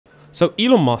So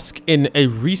Elon Musk, in a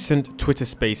recent Twitter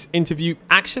Space interview,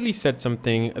 actually said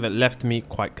something that left me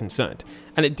quite concerned.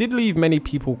 And it did leave many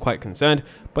people quite concerned,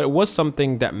 but it was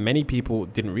something that many people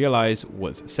didn't realize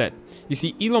was said. You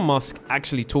see, Elon Musk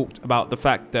actually talked about the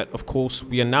fact that, of course,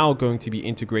 we are now going to be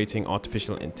integrating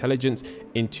artificial intelligence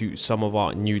into some of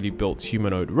our newly built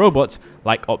humanoid robots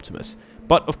like Optimus.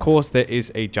 But of course, there is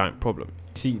a giant problem.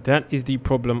 See, that is the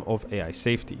problem of AI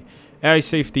safety. AI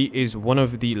safety is one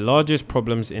of the largest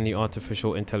problems in the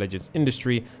artificial intelligence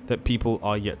industry that people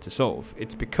are yet to solve.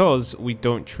 It's because we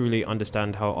don't truly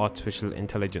understand how artificial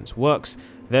intelligence works,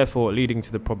 therefore leading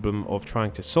to the problem of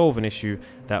trying to solve an issue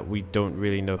that we don't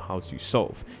really know how to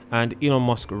solve. And Elon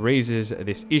Musk raises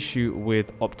this issue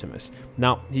with Optimus.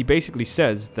 Now, he basically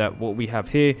says that what we have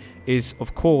here is,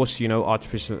 of course,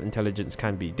 artificial intelligence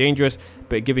can be dangerous,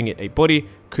 but giving it a body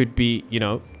could be,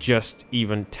 just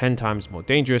even 10 times more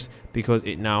dangerous because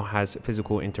it now has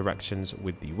physical interactions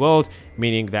with the world,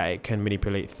 meaning that it can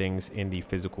manipulate things in the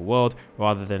physical world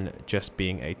rather than just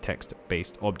being a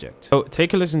text-based object. So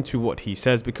take a listen to what he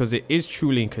says, because it is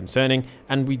truly concerning,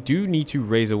 and we do need to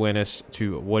raise awareness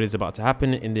to what is about to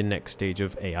happen in the next stage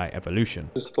of AI evolution.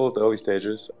 It's still at the early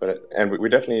stages, and we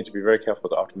definitely need to be very careful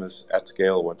with Optimus at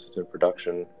scale once it's in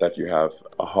production, that you have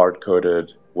a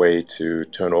hard-coded way to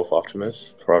turn off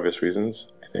Optimus for obvious reasons.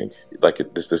 I think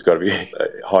there's got to be a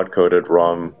hard-coded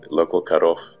ROM local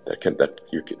cutoff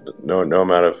no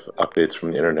amount of updates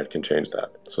from the internet can change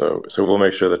that. So we'll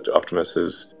make sure that Optimus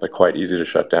is quite easy to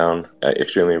shut down.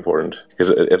 Extremely important,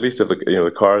 because at least if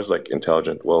the car is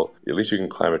intelligent, well, at least you can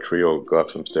climb a tree or go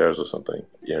up some stairs or something,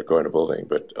 go in a building.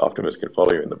 But Optimus can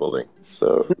follow you in the building.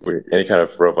 So any kind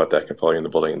of robot that can follow you in the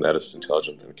building and that is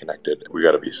intelligent and connected, we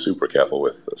got to be super careful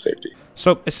with safety.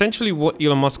 So essentially what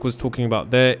Elon Musk was talking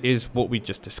about there is what we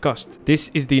just discussed. This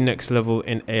is the next level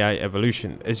in AI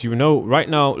evolution. As you know, right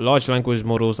now, large language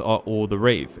models are all the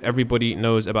rave. Everybody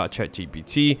knows about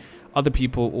ChatGPT. Other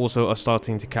people also are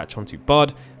starting to catch on to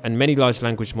Bard, and many large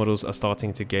language models are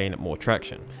starting to gain more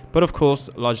traction. But of course,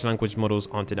 large language models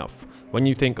aren't enough. When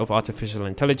you think of artificial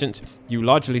intelligence, you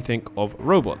largely think of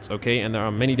robots, okay? And there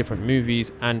are many different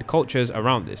movies and cultures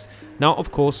around this. Now,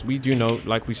 of course, we do know,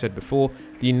 like we said before,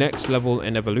 the next level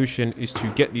in evolution is to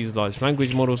get these large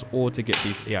language models, or to get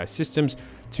these AI systems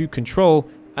to control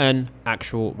an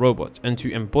actual robot and to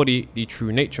embody the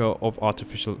true nature of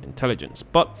artificial intelligence.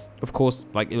 But of course,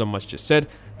 like Elon Musk just said,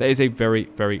 there is a very,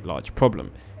 very large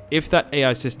problem. If that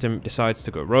AI system decides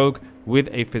to go rogue with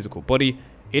a physical body,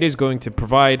 it is going to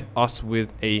provide us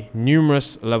with a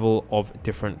numerous level of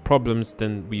different problems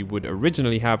than we would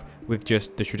originally have with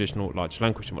just the traditional large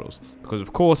language models. Because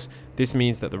of course, this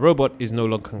means that the robot is no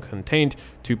longer contained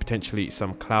to potentially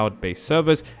some cloud-based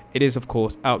servers. It is of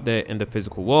course out there in the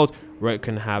physical world where it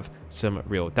can have some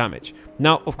real damage.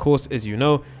 Now, of course, as you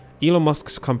know, Elon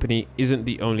Musk's company isn't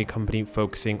the only company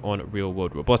focusing on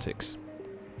real-world robotics.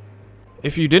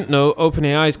 If you didn't know,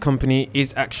 OpenAI's company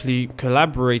is actually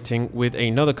collaborating with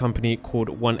another company called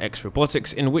 1X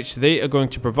Robotics, in which they are going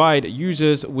to provide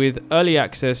users with early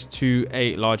access to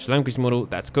a large language model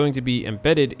that's going to be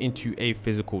embedded into a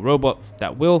physical robot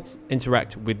that will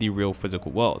interact with the real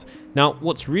physical world. Now,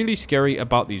 what's really scary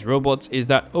about these robots is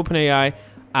that OpenAI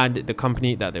and the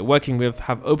company that they're working with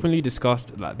have openly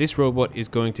discussed that this robot is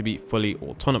going to be fully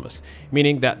autonomous,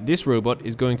 meaning that this robot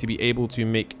is going to be able to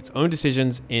make its own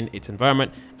decisions in its environment,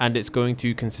 and it's going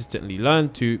to consistently learn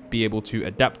to be able to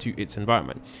adapt to its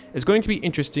environment. It's going to be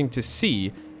interesting to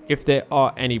see if there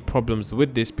are any problems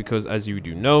with this, because as you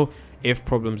do know, if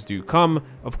problems do come,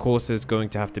 of course, there's going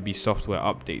to have to be software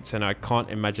updates, and I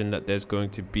can't imagine that there's going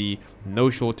to be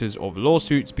no shortage of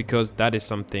lawsuits, because that is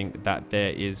something that there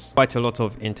is quite a lot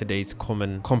of in today's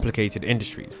complicated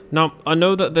industries. Now, I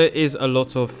know that there is a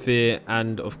lot of fear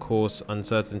and of course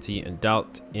uncertainty and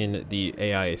doubt in the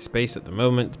AI space at the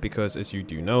moment, because as you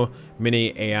do know,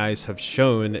 many AIs have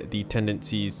shown the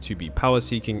tendencies to be power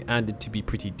seeking and to be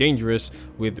pretty dangerous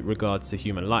with regards to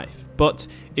human life. But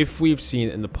if we've seen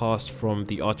in the past from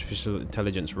the artificial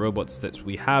intelligence robots that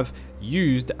we have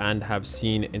used and have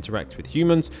seen interact with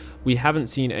humans, we haven't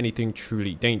seen anything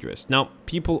truly dangerous. Now,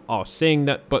 people are saying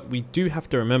that, but we do have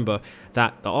to remember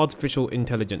that the artificial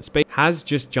intelligence space has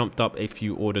just jumped up a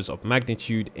few orders of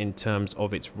magnitude in terms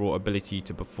of its raw ability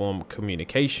to perform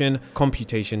communication,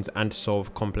 computations, and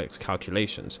solve complex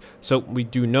calculations. So we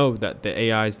do know that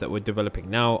the AIs that we're developing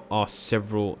now are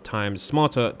several times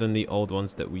smarter than the old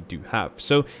ones that we do have.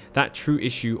 So that true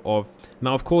issue of,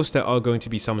 now of course there are going to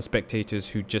be some spectators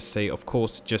who just say, of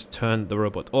course, just turn the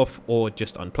robot off or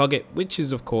just unplug it, which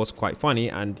is of course quite funny,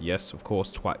 and yes, of course,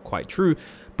 quite true.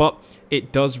 But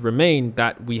it does remain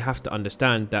that we have to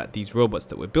understand that these robots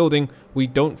that we're building, we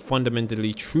don't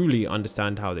fundamentally truly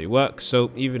understand how they work.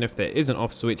 So even if there is an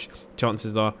off switch,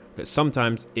 chances are that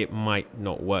sometimes it might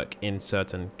not work in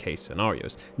certain case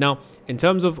scenarios. Now, in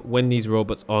terms of when these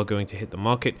robots are going to hit the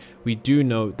market, we do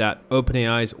know that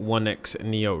OpenAI's 1X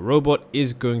Neo robot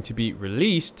is going to be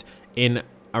released in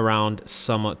around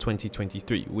summer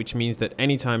 2023, which means that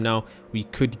anytime now we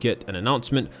could get an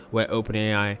announcement where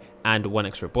OpenAI and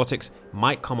 1X Robotics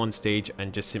might come on stage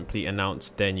and just simply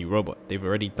announce their new robot. They've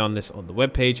already done this on the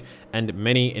webpage, and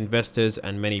many investors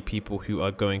and many people who are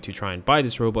going to try and buy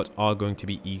this robot are going to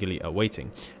be eagerly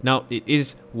awaiting. Now, it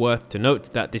is worth to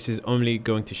note that this is only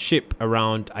going to ship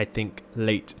around, I think,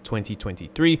 late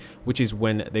 2023, which is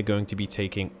when they're going to be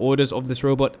taking orders of this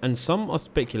robot, and some are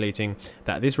speculating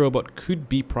that this robot could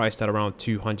be priced at around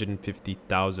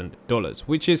 $250,000,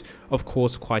 which is of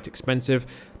course quite expensive,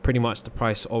 pretty much the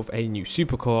price of a new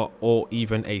supercar or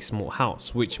even a small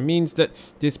house, which means that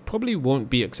this probably won't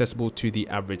be accessible to the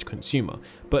average consumer.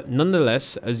 But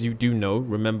nonetheless, as you do know,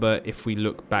 remember, if we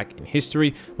look back in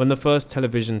history, when the first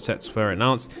television sets were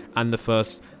announced and the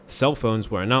first cell phones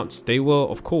were announced, they were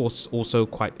of course also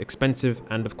quite expensive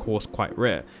and of course quite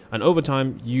rare, and over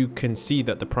time you can see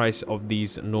that the price of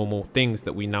these normal things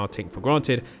that we now take for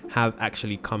granted have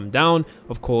actually come down,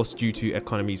 of course due to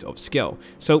economies of scale.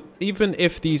 So even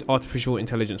if these artificial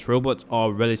intelligence robots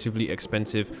are relatively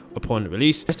expensive upon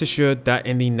release, rest assured that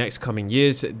in the next coming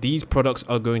years these products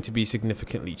are going to be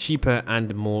significantly cheaper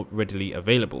and more readily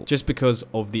available, just because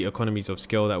of the economies of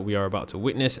scale that we are about to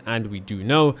witness. And we do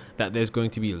know that there's going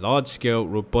to be large-scale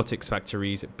robotics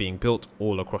factories being built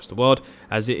all across the world,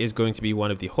 as it is going to be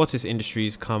one of the hottest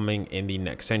industries coming in the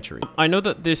next century. I know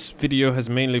that this video has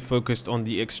mainly focused on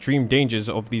the extreme dangers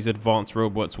of these advanced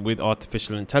robots with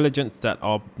artificial intelligence that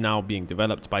are now being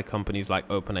developed by companies like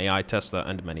OpenAI, Tesla,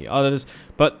 and many others,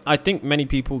 but I think many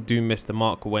people do miss the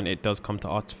mark when it does come to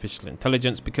artificial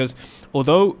intelligence, because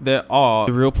although there are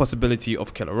the real possibility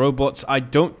of killer robots, I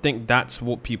don't think that's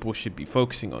what people should be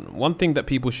focusing on. One thing that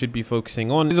people should be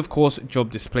focusing on is of course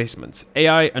job displacements.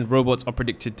 AI and robots are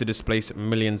predicted to displace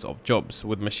millions of jobs,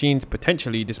 with machines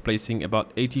potentially displacing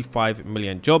about 85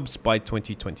 million jobs by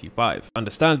 2025.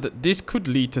 Understand that this could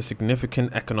lead to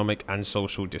significant economic and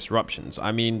social disruptions.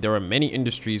 I mean, there are many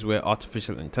industries where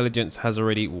artificial intelligence has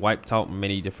already wiped out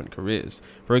many different careers.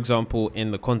 For example,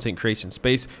 in the content creation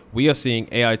space, we are seeing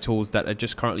AI tools that are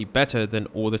just currently better than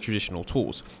all the traditional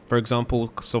tools. For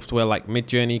example, software like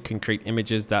Midjourney can create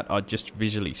images that are just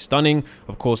visually stunning.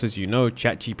 Of course, as you know,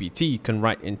 ChatGPT can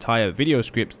write entire video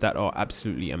scripts that are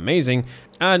absolutely amazing,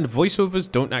 and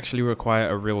voiceovers don't actually require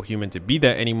a real human to be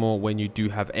there anymore when you do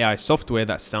have AI software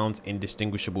that sounds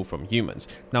indistinguishable from humans.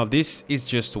 Now, this is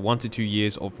just 1 to 2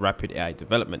 years of rapid AI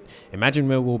development. Imagine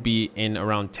where we'll be in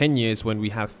around 10 years when we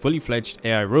have fully fledged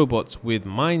AI robots with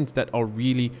minds that are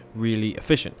really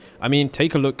efficient. I mean,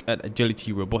 take a look at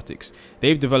Agility Robotics.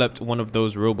 They've developed one of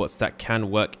those robots that can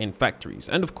work in factories,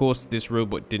 and of course this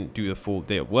robot didn't do the full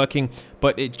day of working,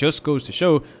 but it just goes to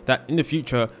show that in the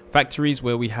future, factories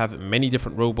where we have many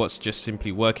different robots just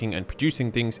simply working and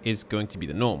producing things is going to be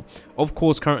the norm. Of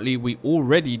course, currently we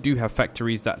already do have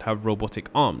factories that have robotic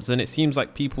arms, and it seems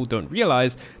like people don't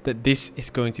realize that this is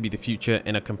going to be the future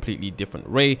in a completely different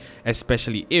way,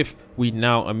 especially if we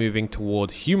now are moving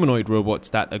toward humanoid robots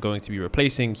that are going to be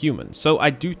replacing humans. So I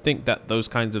do think that those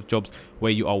kinds of jobs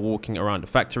where you are walking around a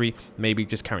factory, maybe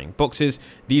just carrying boxes,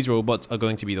 these robots are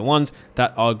going to be the ones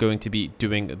that are going to be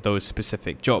doing those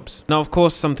specific jobs. Now, of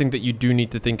course, something that you do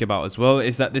need to think about as well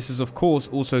is that this is of course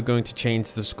also going to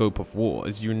change the scope of war.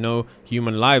 As you know,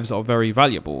 human lives are very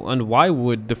valuable, and why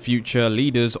would the future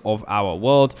leaders of our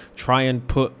world try and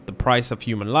put the price of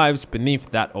human lives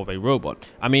beneath that of a robot?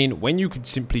 I mean, when you could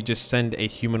simply just send a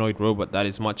humanoid robot that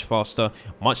is much faster,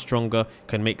 much stronger,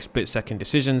 can make split-second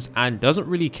decisions, and doesn't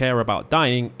really care about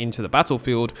dying into the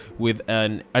battlefield with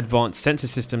an advanced sensor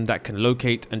system that can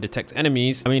locate and detect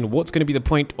enemies, I mean, what's going to be the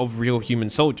point of real human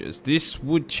soldiers? This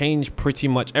would change pretty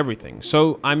much everything.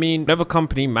 So I mean, whatever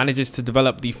company manages to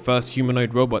develop the first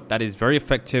humanoid robot that is very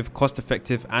effective, cost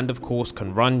effective, and of course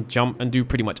can run, jump, and do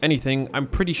pretty much anything, I'm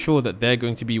pretty sure that they're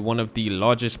going to be one of the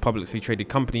largest publicly traded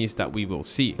companies that we will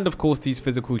see. And of course, these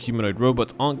physical humanoid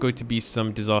robots aren't going to be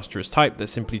some disastrous type that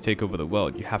simply take over the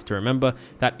world. You have to remember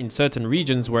that in certain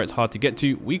regions where it's hard to get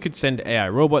to, we could send AI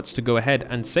robots to go ahead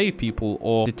and save people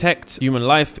or detect human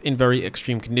life in very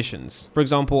extreme conditions. For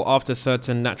example, after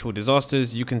certain natural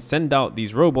disasters, you can send out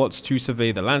these robots to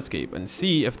survey the landscape and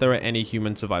see if there are any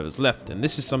human survivors left, and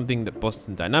this is something that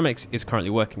Boston Dynamics is currently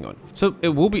working on. So it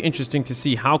will be interesting to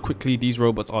see how quickly these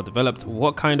robots are developed,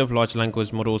 what kind of large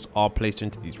language models are placed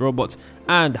into these robots,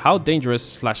 and how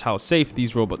dangerous / how safe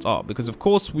these robots are, because of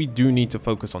course we do need to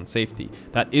focus on safety.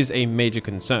 That is a major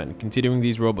concern, considering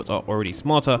these robots are already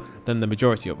smarter than the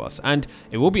majority of us, and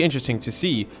it will be interesting to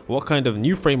see what kind of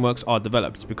new frameworks are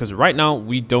developed, because right now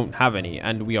we don't have any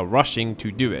and we are rushing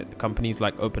to do it. Companies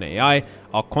like OpenAI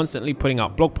are constantly putting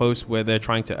out blog posts where they're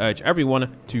trying to urge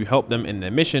everyone to help them in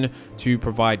their mission to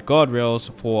provide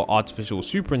guardrails for artificial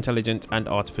superintelligence and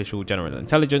artificial general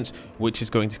intelligence, which is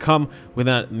going to come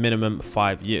within a minimum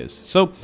 5 years. So